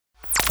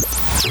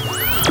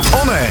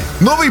Oné,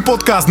 nový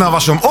podcast na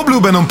vašom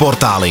obľúbenom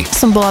portáli.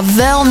 Som bola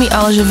veľmi,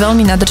 ale že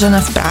veľmi nadržaná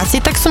v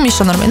práci, tak som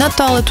išla normálne na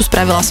toaletu,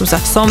 spravila som sa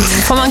som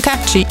fomanka,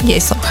 či nie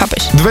som,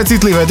 chápeš? Dve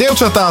citlivé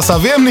dievčatá sa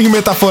v jemných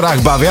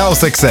metaforách bavia o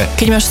sexe.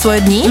 Keď máš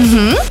svoje dni,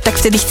 tak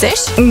vtedy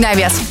chceš?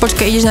 Najviac.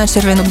 Počkaj, ideš na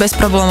červenú bez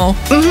problémov.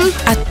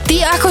 A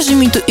ty akože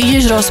mi tu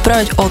ideš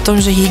rozprávať o tom,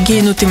 že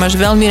hygienu ty máš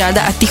veľmi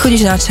rada a ty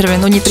chodíš na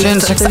červenú, mi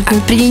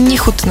príde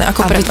nechutné,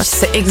 ako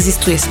prepáč. Sa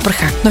existuje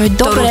sprcha, No veď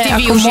dobre, ktorú ty ako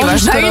využívaš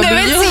môžeš na to iné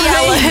robiť, veci,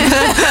 ale...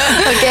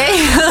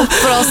 Okay.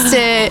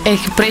 Proste,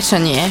 prečo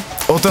nie?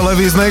 O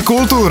televíznej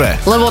kultúre.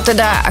 Lebo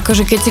teda,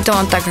 akože keď si to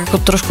mám tak ako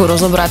trošku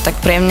rozobrať, tak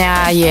pre mňa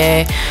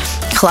je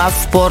chlap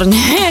v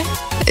porne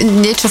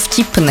niečo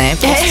vtipné.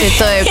 Proste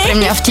to je pre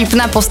mňa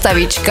vtipná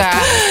postavička.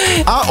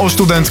 A o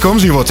študentskom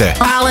živote.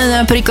 Ale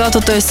napríklad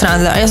toto je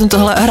sranda. Ja som to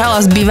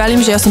hrala s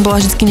bývalým, že ja som bola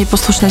vždy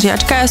neposlušná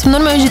žiačka. Ja som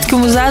normálne vždy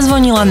mu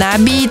zazvonila na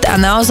byt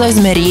a naozaj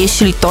sme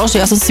riešili to,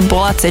 že ja som si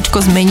bola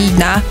C-čko zmeniť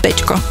na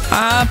P-čko.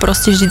 A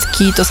proste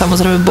vždycky to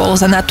samozrejme bolo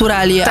za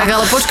naturália. Tak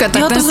ale počkaj,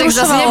 tak Ja ten to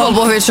sex zase zrušovala. nebol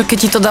bohvie, čo keď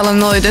ti to dá len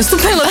jeden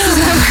stupeň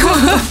lepšie.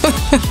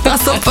 A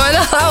som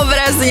povedala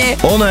obrazne.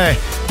 Oné,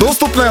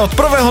 dostupné od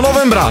 1.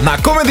 novembra na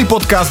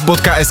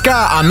comedypodcast.sk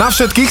a na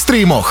všetkých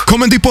streamoch.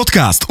 Comedy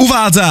Podcast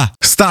uvádza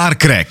Star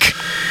Crack.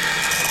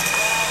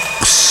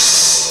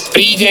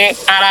 Príde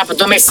Arab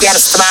do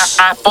mesiarstva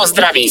a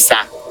pozdraví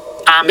sa.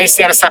 A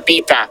mesiar sa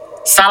pýta,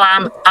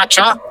 salám a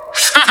čo?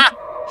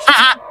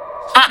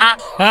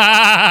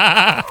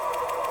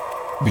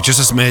 Vy čo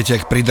sa smejete,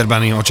 jak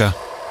pridrbaný oča?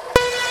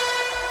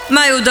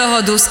 Majú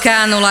dohodu z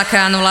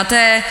K0K0T,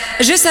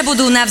 že sa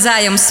budú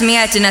navzájom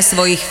smiať na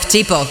svojich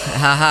vtipoch.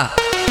 Haha.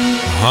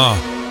 Aha,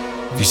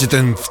 vy ste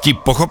ten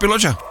vtip pochopil,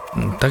 oča?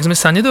 Tak sme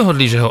sa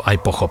nedohodli, že ho aj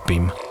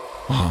pochopím.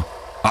 Aha.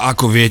 A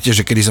ako viete,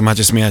 že kedy sa máte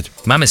smiať?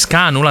 Máme z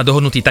K0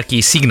 dohodnutý taký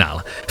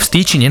signál.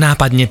 Vstýči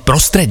nenápadne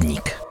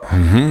prostredník.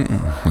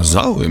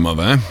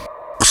 Zaujímavé.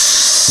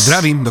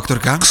 Zdravím,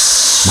 doktorka.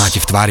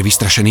 Máte v tvári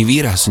vystrašený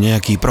výraz,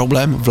 nejaký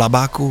problém v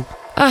labáku?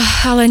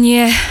 Ale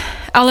nie.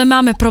 Ale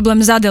máme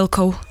problém s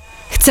Adelkou.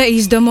 Chce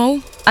ísť domov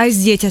aj s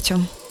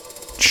dieťaťom.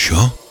 Čo?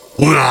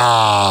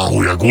 Uja,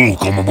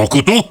 gulkom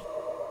mokutu?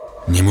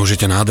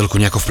 Nemôžete na Adelku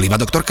nejako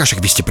vplývať, doktorka?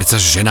 Však vy ste predsa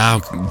žena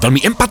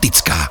veľmi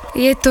empatická.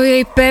 Je to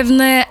jej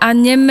pevné a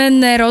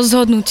nemenné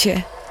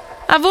rozhodnutie.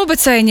 A vôbec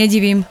sa jej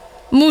nedivím.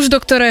 Muž,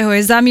 do ktorého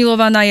je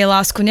zamilovaná, jej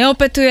lásku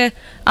neopetuje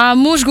a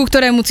muž, ku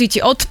ktorému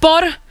cíti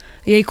odpor,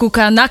 jej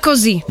kúka na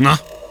kozy. No,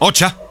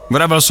 oča,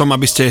 vravel som,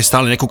 aby ste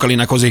stále nekúkali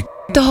na kozy.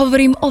 To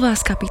hovorím o vás,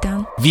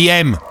 kapitán.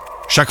 Viem,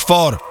 však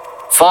for.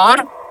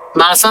 For?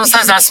 Mal som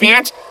sa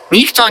zasmiať?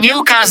 Nikto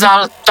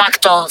neukázal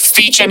takto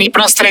vtýčený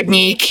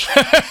prostredník.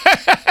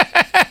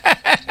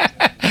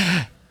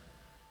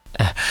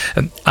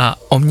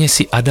 A o mne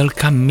si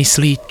Adelka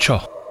myslí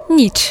čo?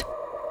 Nič.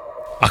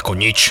 Ako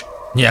nič.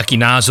 Nejaký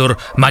názor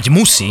mať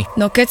musí.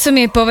 No keď som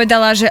jej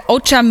povedala, že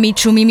očami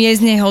čumím je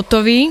z nej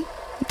hotový,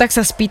 tak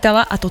sa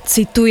spýtala, a to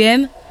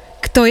citujem,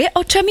 kto je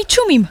očami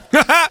čumím?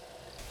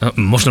 No,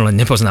 možno len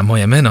nepozná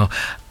moje meno,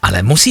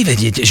 ale musí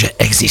vedieť, že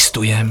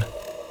existujem.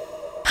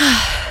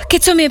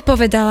 Keď som jej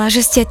povedala,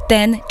 že ste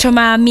ten, čo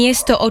má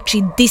miesto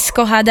očí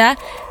diskohada,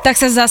 tak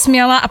sa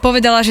zasmiala a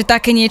povedala, že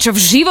také niečo v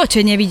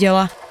živote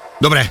nevidela.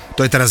 Dobre,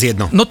 to je teraz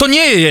jedno. No to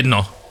nie je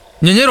jedno.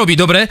 Mne nerobí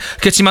dobre,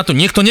 keď si ma tu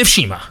niekto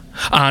nevšíma.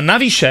 A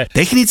navyše...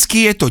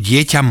 Technicky je to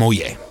dieťa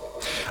moje.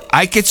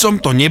 Aj keď som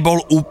to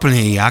nebol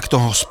úplne ja, kto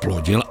ho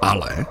splodil,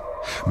 ale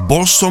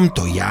bol som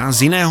to ja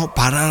z iného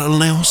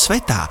paralelného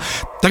sveta.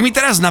 Tak mi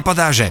teraz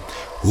napadá, že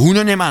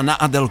Huňo nemá na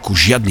Adelku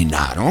žiadny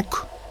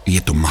nárok, je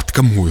to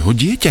matka môjho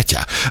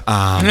dieťaťa.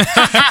 A...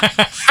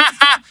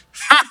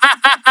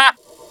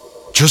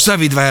 Čo sa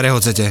vy dvaja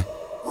rehocete?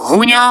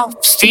 Huňo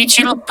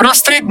vstýčil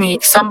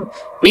prostredník. Som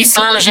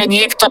myslel, že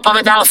niekto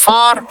povedal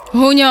for.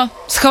 Huňo,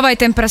 schovaj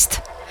ten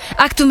prst.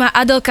 Ak tu má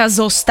Adelka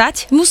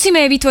zostať,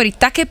 musíme jej vytvoriť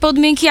také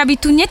podmienky, aby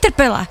tu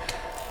netrpela.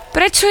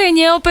 Prečo jej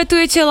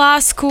neopetujete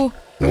lásku?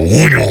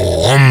 Ujo,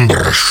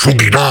 ambr,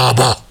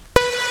 šugidába.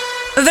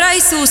 Vraj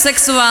sú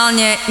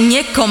sexuálne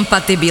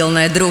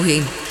nekompatibilné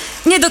druhy.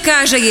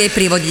 Nedokáže jej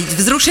privodiť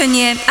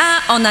vzrušenie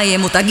a ona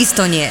jemu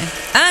takisto nie.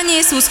 A nie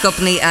sú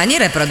schopní ani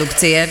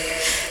reprodukcie.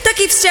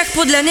 Taký vzťah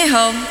podľa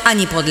neho,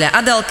 ani podľa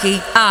Adelky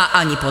a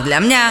ani podľa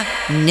mňa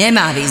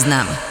nemá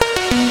význam.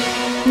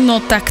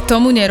 No tak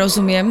tomu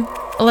nerozumiem,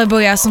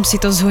 lebo ja som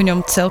si to s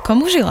Huňom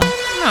celkom užila.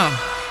 No,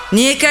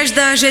 nie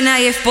každá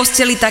žena je v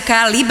posteli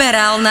taká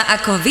liberálna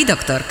ako vy,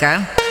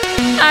 doktorka.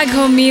 Ak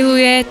ho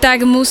miluje,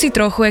 tak musí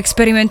trochu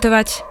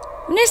experimentovať.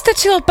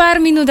 Nestačilo pár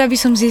minút, aby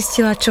som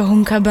zistila, čo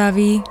Hunka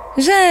baví.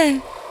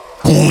 Že?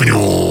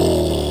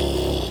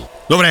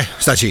 Dobre,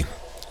 stačí.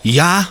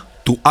 Ja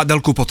tú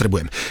Adelku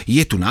potrebujem.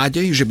 Je tu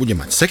nádej, že bude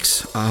mať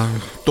sex a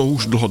to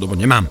už dlhodobo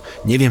nemám.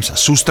 Neviem sa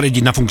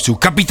sústrediť na funkciu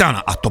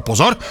kapitána a to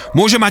pozor,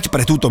 môže mať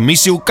pre túto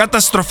misiu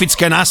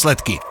katastrofické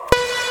následky.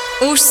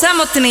 Už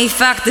samotný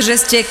fakt, že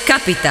ste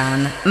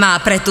kapitán, má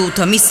pre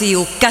túto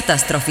misiu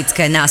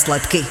katastrofické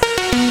následky.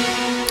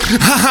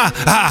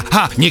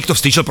 Niekto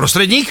vstýčil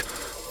prostredník?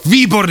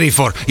 Výborný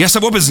for. Ja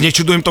sa vôbec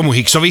nečudujem tomu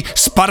Higgsovi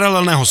z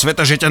paralelného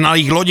sveta, že ťa na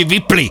ich lodi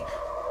vypli.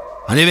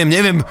 A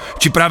neviem,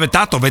 či práve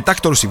táto veta,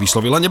 ktorú si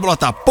vyslovila, nebola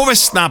tá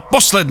povestná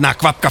posledná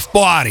kvapka v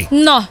pohári.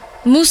 No,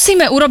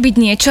 musíme urobiť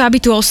niečo, aby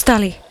tu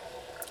ostali.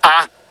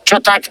 A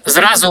čo tak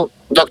zrazu,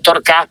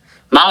 doktorka?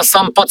 Mal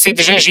som pocit,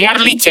 že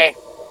žiarlite.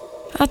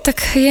 A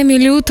tak je mi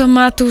ľúto,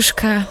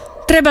 Matúška.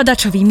 Treba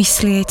dačo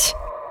vymyslieť.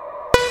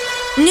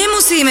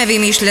 Nemusíme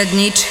vymýšľať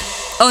nič.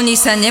 Oni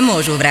sa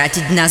nemôžu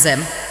vrátiť na zem.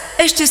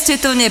 Ešte ste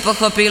to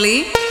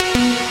nepochopili?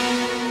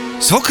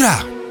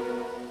 Svokra,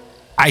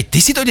 aj ty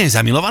si do nej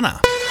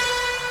zamilovaná?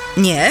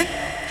 Nie,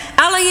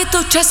 ale je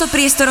to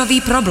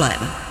časopriestorový problém.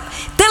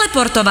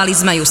 Teleportovali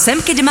sme ju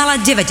sem, keď mala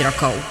 9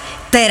 rokov.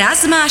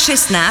 Teraz má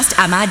 16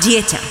 a má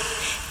dieťa.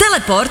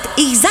 Teleport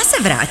ich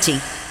zase vráti,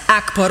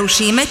 ak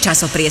porušíme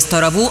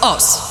časopriestorovú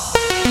os.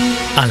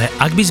 Ale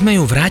ak by sme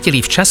ju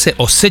vrátili v čase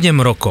o 7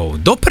 rokov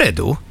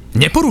dopredu,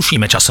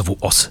 neporušíme časovú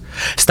os.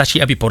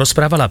 Stačí, aby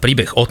porozprávala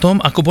príbeh o tom,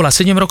 ako bola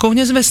 7 rokov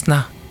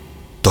nezvestná.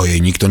 To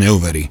jej nikto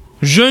neuverí.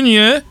 Že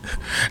nie?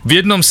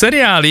 V jednom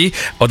seriáli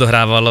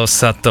odohrávalo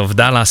sa to v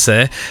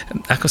Dallase.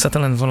 Ako sa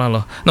to len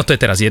volalo? No to je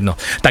teraz jedno.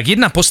 Tak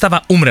jedna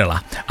postava umrela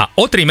a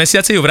o 3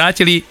 mesiace ju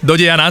vrátili do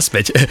deja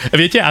naspäť.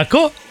 Viete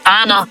ako?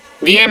 Áno,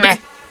 vieme.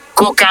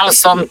 Kúkal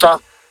som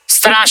to.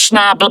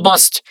 Strašná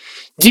blbosť.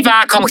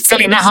 Divákom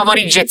chceli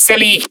nahovoriť, že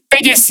celých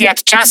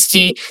 50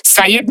 častí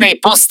sa jednej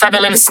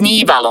postave len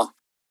snívalo.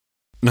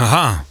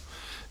 Aha,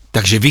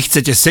 takže vy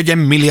chcete 7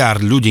 miliárd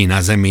ľudí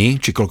na Zemi,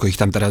 či koľko ich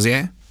tam teraz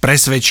je,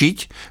 presvedčiť,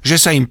 že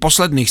sa im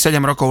posledných 7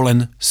 rokov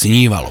len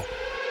snívalo.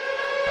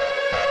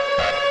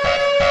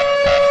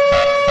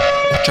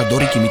 Oča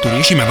Doriky, my tu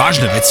riešime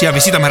vážne veci a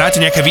vy si tam hráte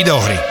nejaké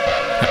videohry.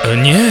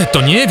 Nie, to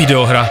nie je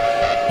videohra.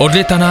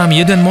 Odlieta nám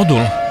jeden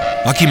modul.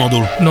 Aký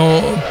modul? No,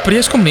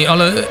 prieskumný,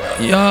 ale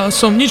ja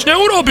som nič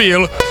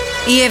neurobil.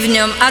 Je v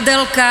ňom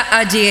Adelka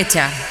a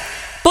dieťa.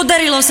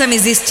 Podarilo sa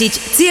mi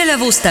zistiť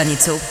cieľovú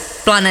stanicu.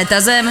 Planéta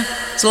Zem,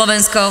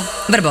 Slovensko,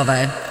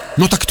 Vrbové.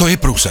 No tak to je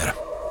prúser.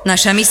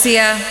 Naša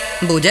misia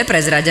bude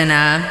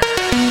prezradená.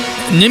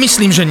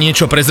 Nemyslím, že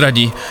niečo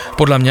prezradí.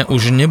 Podľa mňa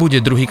už nebude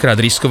druhýkrát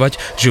riskovať,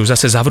 že ju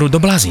zase zavrú do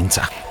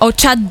blázinca.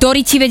 Oča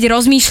Doriti, veď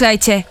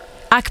rozmýšľajte.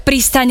 Ak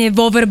pristane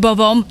vo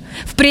Vrbovom,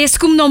 v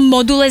prieskumnom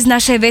module z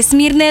našej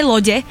vesmírnej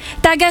lode,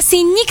 tak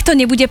asi nikto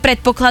nebude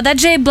predpokladať,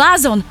 že je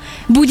blázon.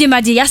 Bude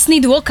mať jasný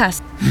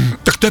dôkaz.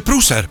 Tak to je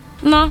prúser.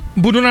 No.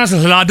 Budú nás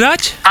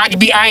hľadať? Ak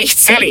by aj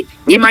chceli,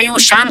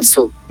 nemajú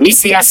šancu.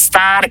 Misia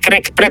Star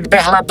Trek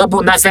predbehla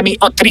dobu na Zemi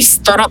o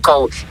 300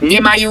 rokov.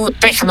 Nemajú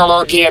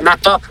technológie na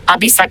to,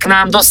 aby sa k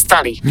nám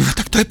dostali. No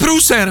tak to je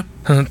prúser.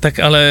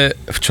 Tak ale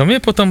v čom je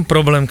potom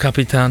problém,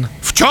 kapitán?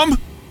 V čom?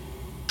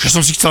 Že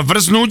som si chcel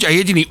vrznúť a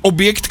jediný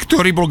objekt,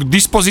 ktorý bol k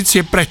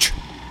dispozície preč.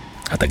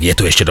 A tak je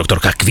tu ešte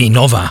doktorka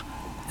Queenová.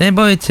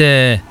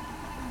 Nebojte,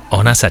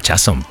 ona sa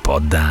časom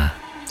poddá.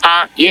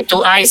 A je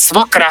tu aj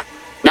svokra.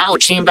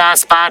 Naučím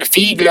vás pár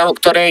fígľov,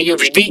 ktoré ju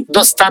vždy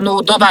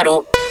dostanú do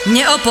varu.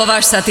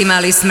 Neopováž sa, ty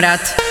malý smrad.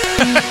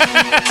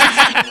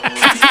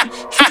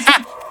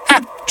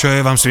 Čo je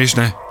vám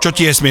smiešné? Čo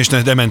ti je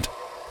smiešné, dement?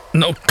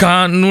 No,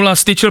 K0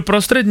 styčil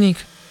prostredník.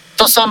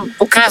 To som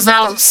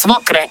ukázal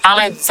svokre,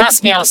 ale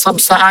zasmial som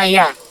sa aj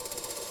ja.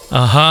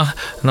 Aha,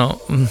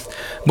 no,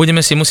 budeme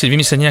si musieť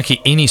vymyslieť nejaký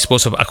iný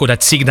spôsob, ako dať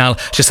signál,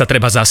 že sa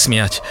treba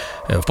zasmiať.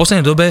 V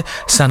poslednej dobe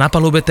sa na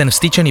palube ten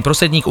vstýčený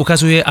prostredník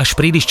ukazuje až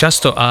príliš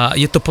často a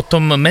je to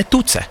potom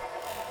metúce.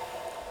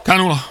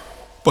 K0,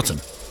 poď sem.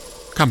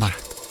 Kamar.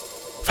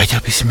 Vedel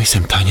by si mi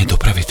sem tajne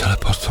dopraviť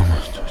teleportom.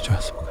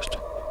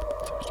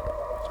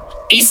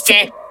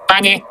 Iste,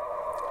 pane.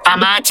 A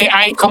máte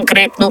aj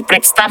konkrétnu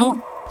predstavu?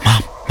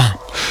 Mám.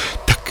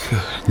 Tak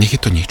nech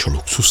je to niečo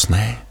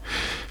luxusné,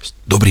 s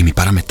dobrými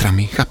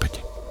parametrami, chápete?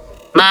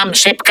 Mám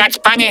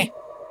šepkať, pane?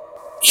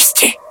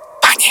 Iste,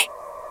 pane.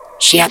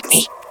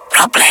 Žiadny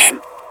problém.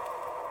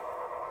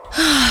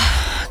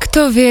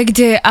 Kto vie,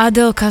 kde je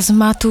Adelka s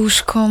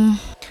Matúškom?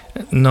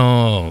 No,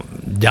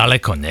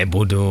 ďaleko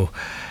nebudú.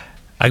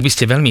 Ak by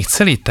ste veľmi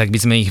chceli, tak by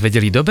sme ich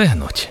vedeli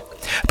dobehnúť.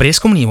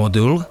 Prieskumný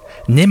modul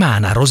nemá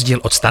na rozdiel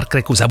od Star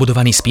Treku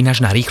zabudovaný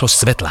spínač na rýchlosť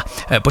svetla.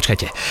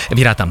 Počkajte,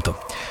 vyrátam to.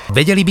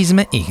 Vedeli by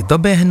sme ich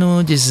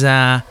dobehnúť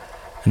za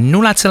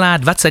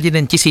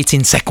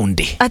 0,21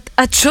 sekundy.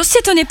 A čo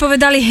ste to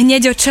nepovedali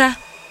hneď, oča?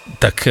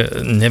 Tak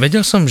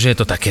nevedel som, že je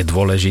to také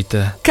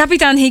dôležité.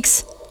 Kapitán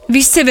Higgs,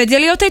 vy ste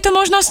vedeli o tejto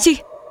možnosti?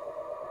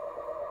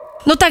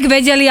 No tak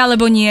vedeli,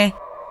 alebo nie?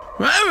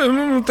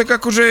 Tak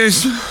akože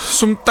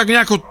som tak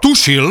nejako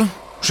tušil,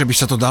 že by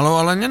sa to dalo,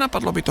 ale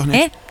nenapadlo by to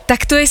hneď.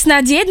 Tak to je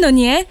snáď jedno,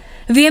 nie?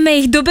 Vieme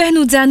ich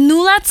dobehnúť za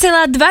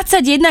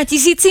 0,21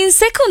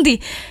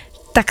 sekundy.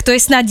 Tak to je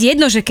snáď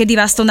jedno, že kedy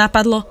vás to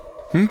napadlo.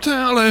 To je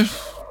ale...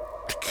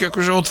 Tak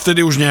akože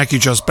odtedy už nejaký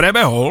čas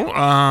prebehol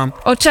a...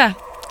 Oča,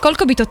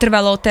 koľko by to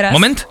trvalo teraz?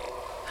 Moment.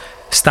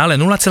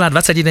 Stále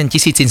 0,21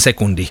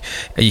 sekundy.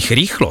 Ich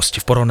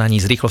rýchlosť v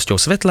porovnaní s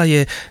rýchlosťou svetla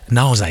je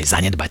naozaj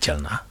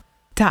zanedbateľná.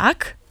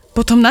 Tak?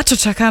 Potom na čo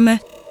čakáme?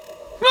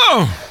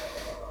 No,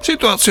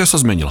 situácia sa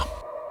zmenila.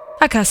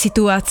 Aká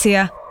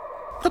situácia?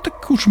 A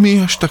tak už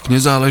mi až tak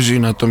nezáleží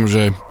na tom,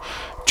 že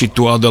či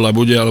tu Adela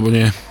bude alebo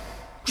nie.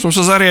 Už som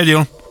sa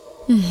zariadil.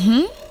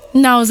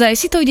 Naozaj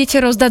si to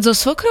idete rozdať so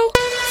svokrou?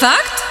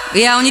 Fakt?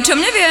 Ja o ničom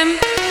neviem.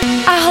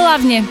 A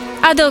hlavne,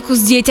 Adelku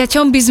s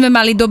dieťaťom by sme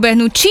mali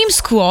dobehnúť čím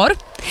skôr,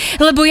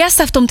 lebo ja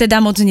sa v tom teda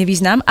moc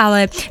nevyznám,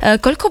 ale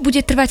koľko bude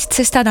trvať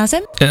cesta na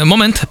Zem?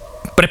 Moment,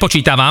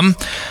 prepočítavam.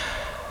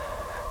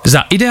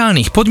 Za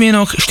ideálnych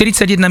podmienok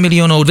 41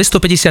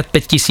 255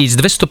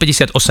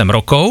 258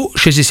 rokov,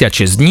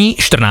 66 dní,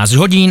 14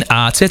 hodín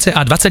a cca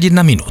 21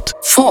 minút.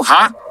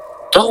 Fúha,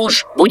 to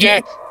už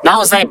bude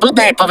naozaj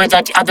blbé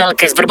povedať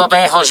Adelke z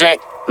Vrbového, že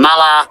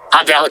malá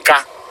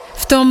Adelka.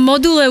 V tom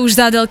module už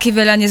z Adelky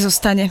veľa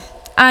nezostane.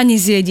 Ani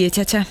z jej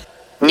dieťaťa.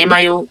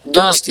 Nemajú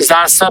dosť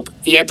zásob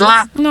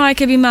jedla? No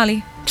aj keby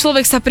mali.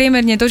 Človek sa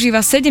priemerne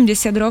dožíva 70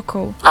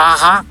 rokov.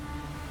 Aha,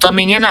 to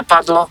mi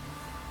nenapadlo.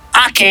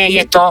 Aké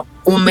je to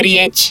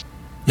umrieť?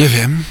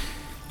 Neviem,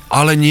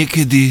 ale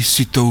niekedy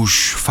si to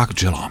už fakt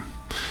želám.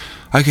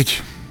 Aj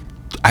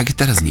keď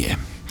teraz nie.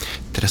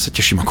 Teraz sa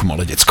teším ako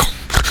malé decko.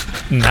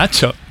 Na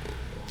čo?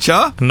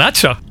 Čo? Na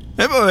čo?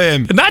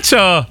 Nepoviem. Na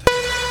čo?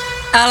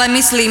 Ale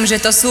myslím, že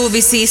to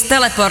súvisí s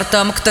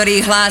teleportom, ktorý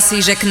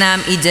hlási, že k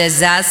nám ide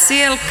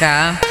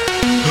zásielka.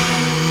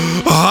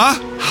 Aha,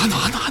 áno,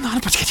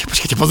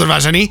 počkajte, pozor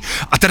vážený.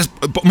 A teraz,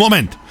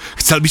 moment.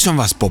 Chcel by som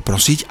vás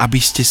poprosiť, aby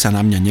ste sa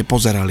na mňa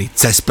nepozerali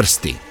cez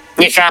prsty.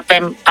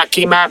 Nechápem,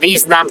 aký má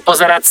význam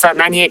pozerať sa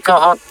na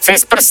niekoho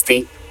cez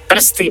prsty.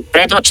 Prsty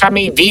pred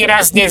očami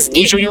výrazne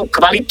znižujú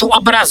kvalitu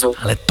obrazu.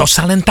 Ale to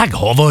sa len tak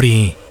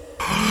hovorí.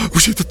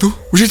 Už je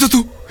to tu.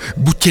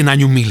 Buďte na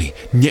ňu milí.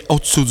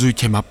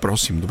 Neodsudzujte ma,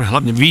 prosím. Dobre,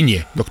 hlavne vy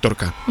nie,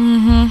 doktorka.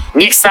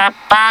 Nech sa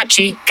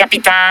páči,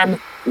 kapitán,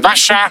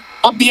 vaša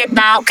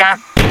objednávka.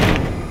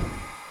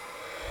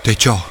 To je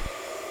čo?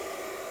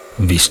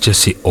 Vy ste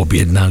si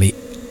objednali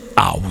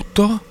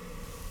auto?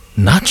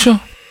 Na čo?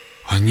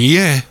 A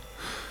nie,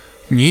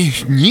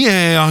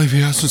 ale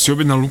ja som si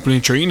objednal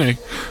úplne niečo iné.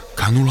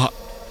 Kanula,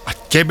 a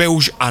tebe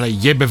už ale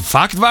jebe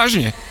fakt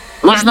vážne?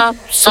 Možno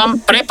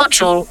som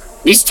prepočul,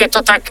 vy ste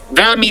to tak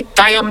veľmi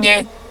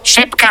tajomne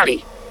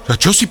šepkali. A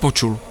čo si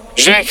počul?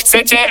 Že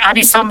chcete,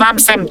 aby som vám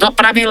sem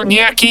dopravil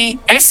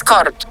nejaký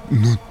eskort.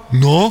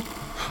 No?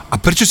 A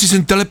prečo si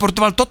sem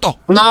teleportoval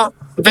toto? No,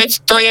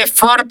 veď to je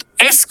Ford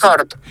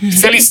Escort.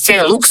 Chceli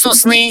ste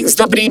luxusný s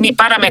dobrými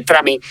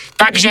parametrami.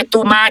 Takže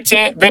tu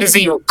máte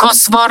verziu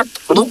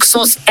Cosworth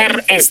Luxus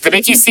RS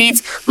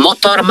 2000.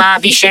 Motor má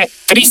vyše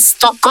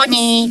 300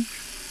 koní.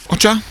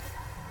 Oča?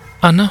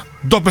 Áno.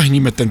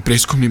 Dobehnime ten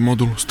prieskumný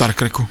modul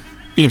Starcracku.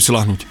 Idem si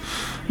láhnuť.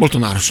 Bol to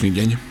náročný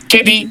deň.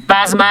 Kedy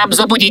vás mám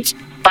zobudiť,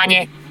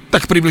 pane?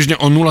 Tak približne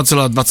o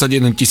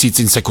 0,21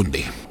 tisícin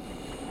sekundy.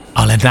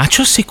 Ale na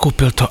čo si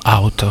kúpil to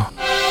auto?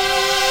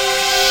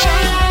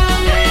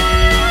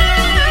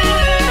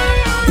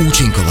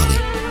 Účinkovali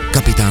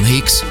kapitán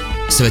Hicks,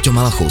 Sveťo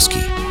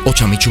Malachovský,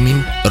 Očami Čumim,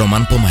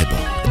 Roman Pomajbo,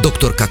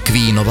 doktorka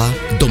Kvínová,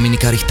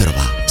 Dominika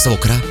Richterová,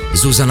 svokra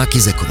Zuzana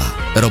Kizeková,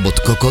 robot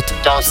Kokot,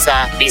 To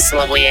sa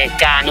vyslovuje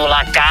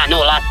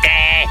K0K0T.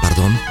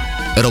 pardon,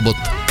 robot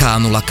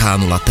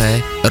K0K0T,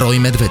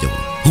 Roy Medvedov,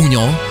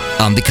 Huňo,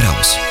 Andy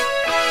Kraus.